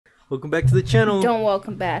Welcome back to the channel. Don't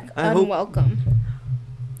welcome back. I hope- Unwelcome.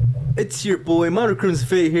 It's your boy Mono Crimson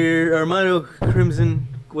Fate here, or Mono Crimson,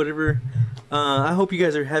 whatever. I hope you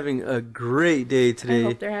guys are having a great day today. I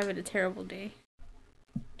hope they're having a terrible day.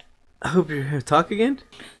 I hope you're talk again.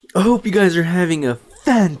 I hope you guys are having a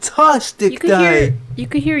fantastic day. You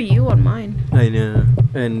could hear you on mine. I know,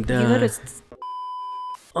 and You gotta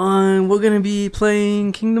we're gonna be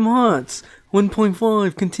playing Kingdom Hearts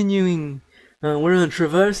 1.5, continuing. We're on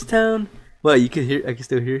Traverse Town. Well, you can hear. I can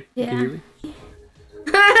still hear. Yeah. You can hear me?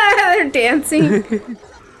 They're dancing. His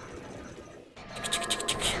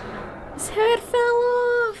head fell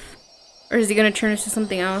off. Or is he gonna turn into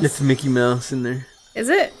something else? It's Mickey Mouse in there. Is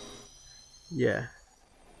it? Yeah.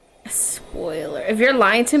 Spoiler. If you're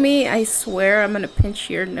lying to me, I swear I'm gonna pinch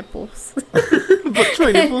your nipples. Pinch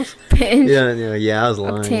my nipples? Pinch. Yeah, I was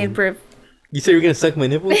lying. Obtain brief. You said you were gonna suck my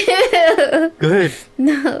nipples? Go ahead.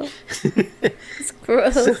 No. It's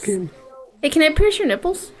gross. Suck him. Hey, can I pierce your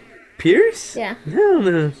nipples? Pierce? Yeah.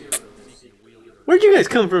 No. Where'd you guys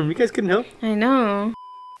come from? You guys couldn't help? I know.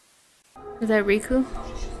 Is that Riku?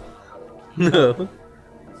 No.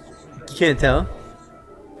 You can't tell?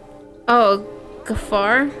 Oh,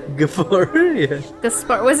 Gafar? Gafar? Yeah.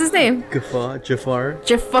 Gaspar. What's his name? Jafar.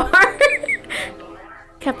 Jafar?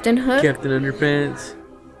 Captain Hook? Captain Underpants.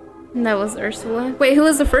 And that was Ursula. Wait, who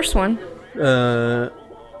was the first one? The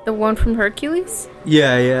one from Hercules?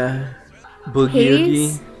 Yeah. Boogie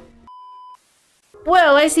Hades? Oogie.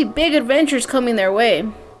 Well, I see big adventures coming their way.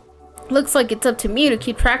 Looks like it's up to me to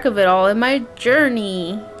keep track of it all in my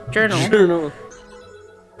journal. Journal.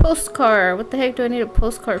 Postcard. What the heck do I need a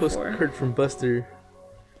postcard for? Postcard from Buster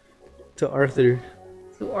to Arthur.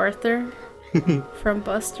 To Arthur? From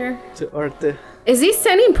Buster? To Arthur. Is he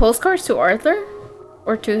sending postcards to Arthur?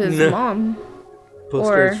 Or to his No. mom?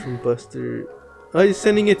 Postcards from Buster. Oh, he's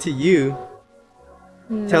sending it to you.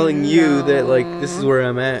 Telling you that, like, this is where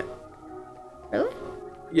I'm at. Really?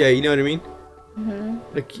 Yeah, you know what I mean?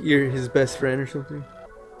 Like, you're his best friend or something.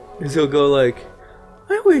 Because he'll go like,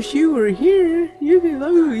 I wish you were here. You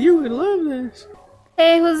would love this.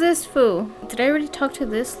 Hey, who's this fool? Did I already talk to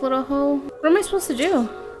this little hoe? What am I supposed to do?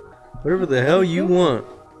 Whatever the hell you want.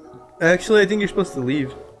 Actually, I think you're supposed to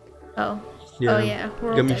leave. Oh. Yeah. Oh yeah.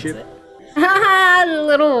 World Gummy exit. ship. Haha,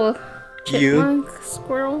 little chipmunk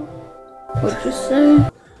squirrel. What'd you say?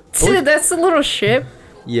 Dude, that's a little ship.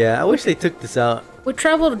 Yeah, I wish they took this out. We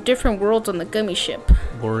travel to different worlds on the gummy ship.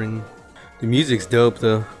 Boring. The music's dope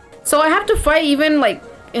though. So I have to fight even like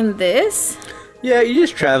in this? Yeah, you're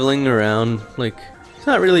just traveling around. Like, it's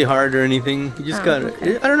not really hard or anything. You just gotta.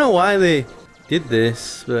 Okay. I don't know why they did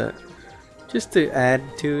this, but just to add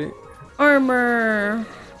to it. Armor.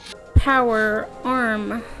 Power.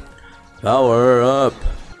 Arm. Power up.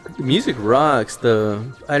 The music rocks though.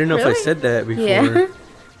 I don't know if I Really? said that before. Yeah.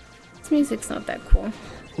 This music's not that cool.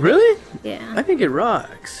 Really? Yeah. I think it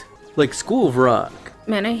rocks. Like School of Rock.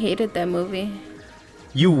 Man, I hated that movie.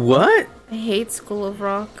 You what? I hate School of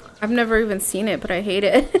Rock. I've never even seen it, but I hate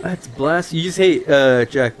it. That's blast. You just hate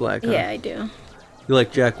Jack Black, huh? Yeah, I do. You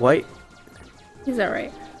like Jack White? He's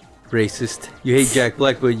alright. Racist. You hate Jack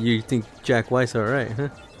Black, but you think Jack White's alright, huh?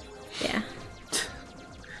 Yeah.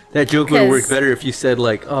 That joke would work 'Cause- better if you said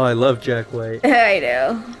like, oh, I love Jack White. I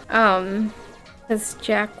know. Because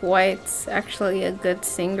Jack White's actually a good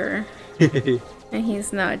singer. And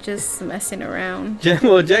he's not just messing around.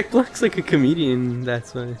 Jack Black's like a comedian,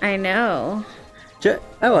 that's why. I know.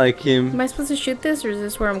 I like him. Am I supposed to shoot this, or is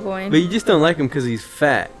this where I'm going? But you just don't like him because he's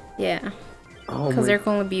fat. Yeah. Oh Because my. there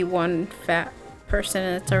can only be one fat person,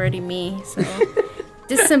 and it's already me, so...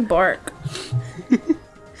 Disembark.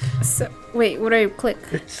 So, wait, what do I click?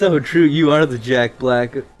 It's so true. You are the Jack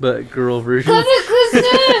Black, but girl version.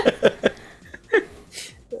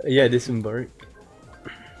 Yeah, disembark.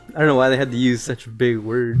 I don't know why they had to use such a big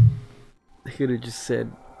word. They could have just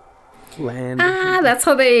said land. Ah, that's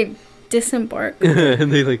how they disembark.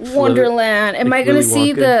 And they like float. Wonderland. Am Like I gonna Willy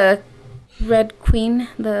see Wonka. the Red Queen?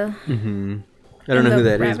 The I don't know and who the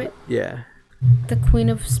that is. rabbit? But yeah, the Queen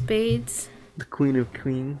of Spades? the Queen of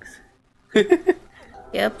Queens.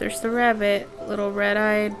 Yep, there's the rabbit. Little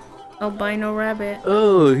red-eyed albino rabbit.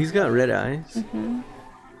 Oh, he's got red eyes.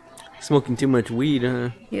 Smoking too much weed, huh?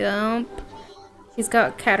 Yup. He's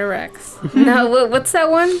got cataracts. No, what's that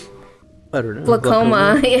one? I don't know.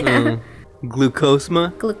 Glaucoma. Yeah.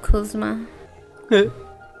 Glucosma. Glucosma.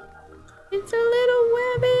 It's a little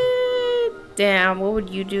rabbit. Damn, what would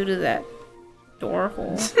you do to that door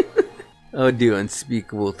hole? I would do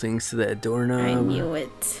unspeakable things to that doorknob. I knew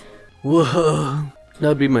it. Whoa. That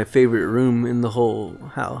would be my favorite room in the whole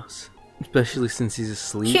house. Especially since he's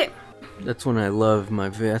asleep. Shit. That's when I love my.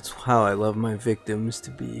 That's how I love my victims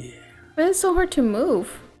to be. But it's so hard to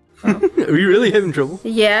move. Are you really having trouble?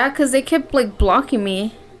 Yeah, because they kept like blocking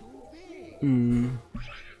me.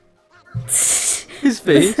 His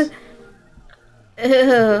face. Ew.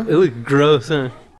 It looked gross, huh?